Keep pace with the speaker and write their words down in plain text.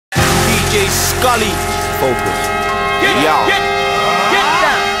DJ Scully. Focus. Yo.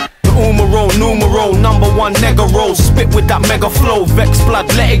 Numero, #1 negaro. Spit with that mega flow, vex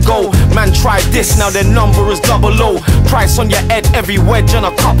blood, let it go. Man try this, now their number is 00. Price on your head, every wedge and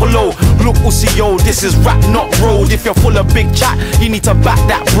a couple low. Look Uzi yo, this is rap not road. If you're full of big chat, you need to back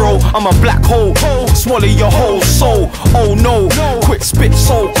that bro. I'm a black hole, swallow your whole soul. Oh no, quick spit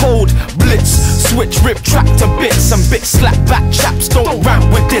so cold. Blitz, switch, rip track to bits. And bits slap back chaps, don't rant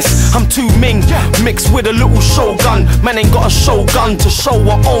with this. I'm too Ming, mixed with a little shogun. Man ain't got a shogun to show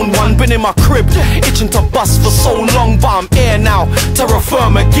I own one. Been in my crib, itching to bust for so long, but I'm here now. Terra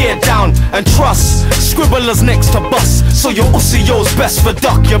firma, gear down, and trust. Scribblers next to bust, so your Usio's best for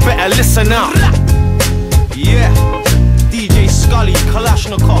duck. You better listen out. Yeah, DJ Scully,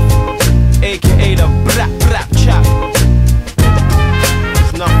 Klashnekoff, aka the brap chap.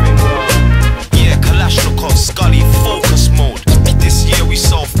 It's nothing. Yeah, Klashnekoff, Scully, focus mode. This year we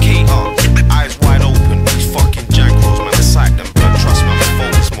solve cater, eyes wide open. These fucking jankros, man, the sight them blood. Trust me, I'm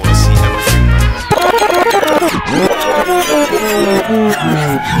focus mode. I see everything, man.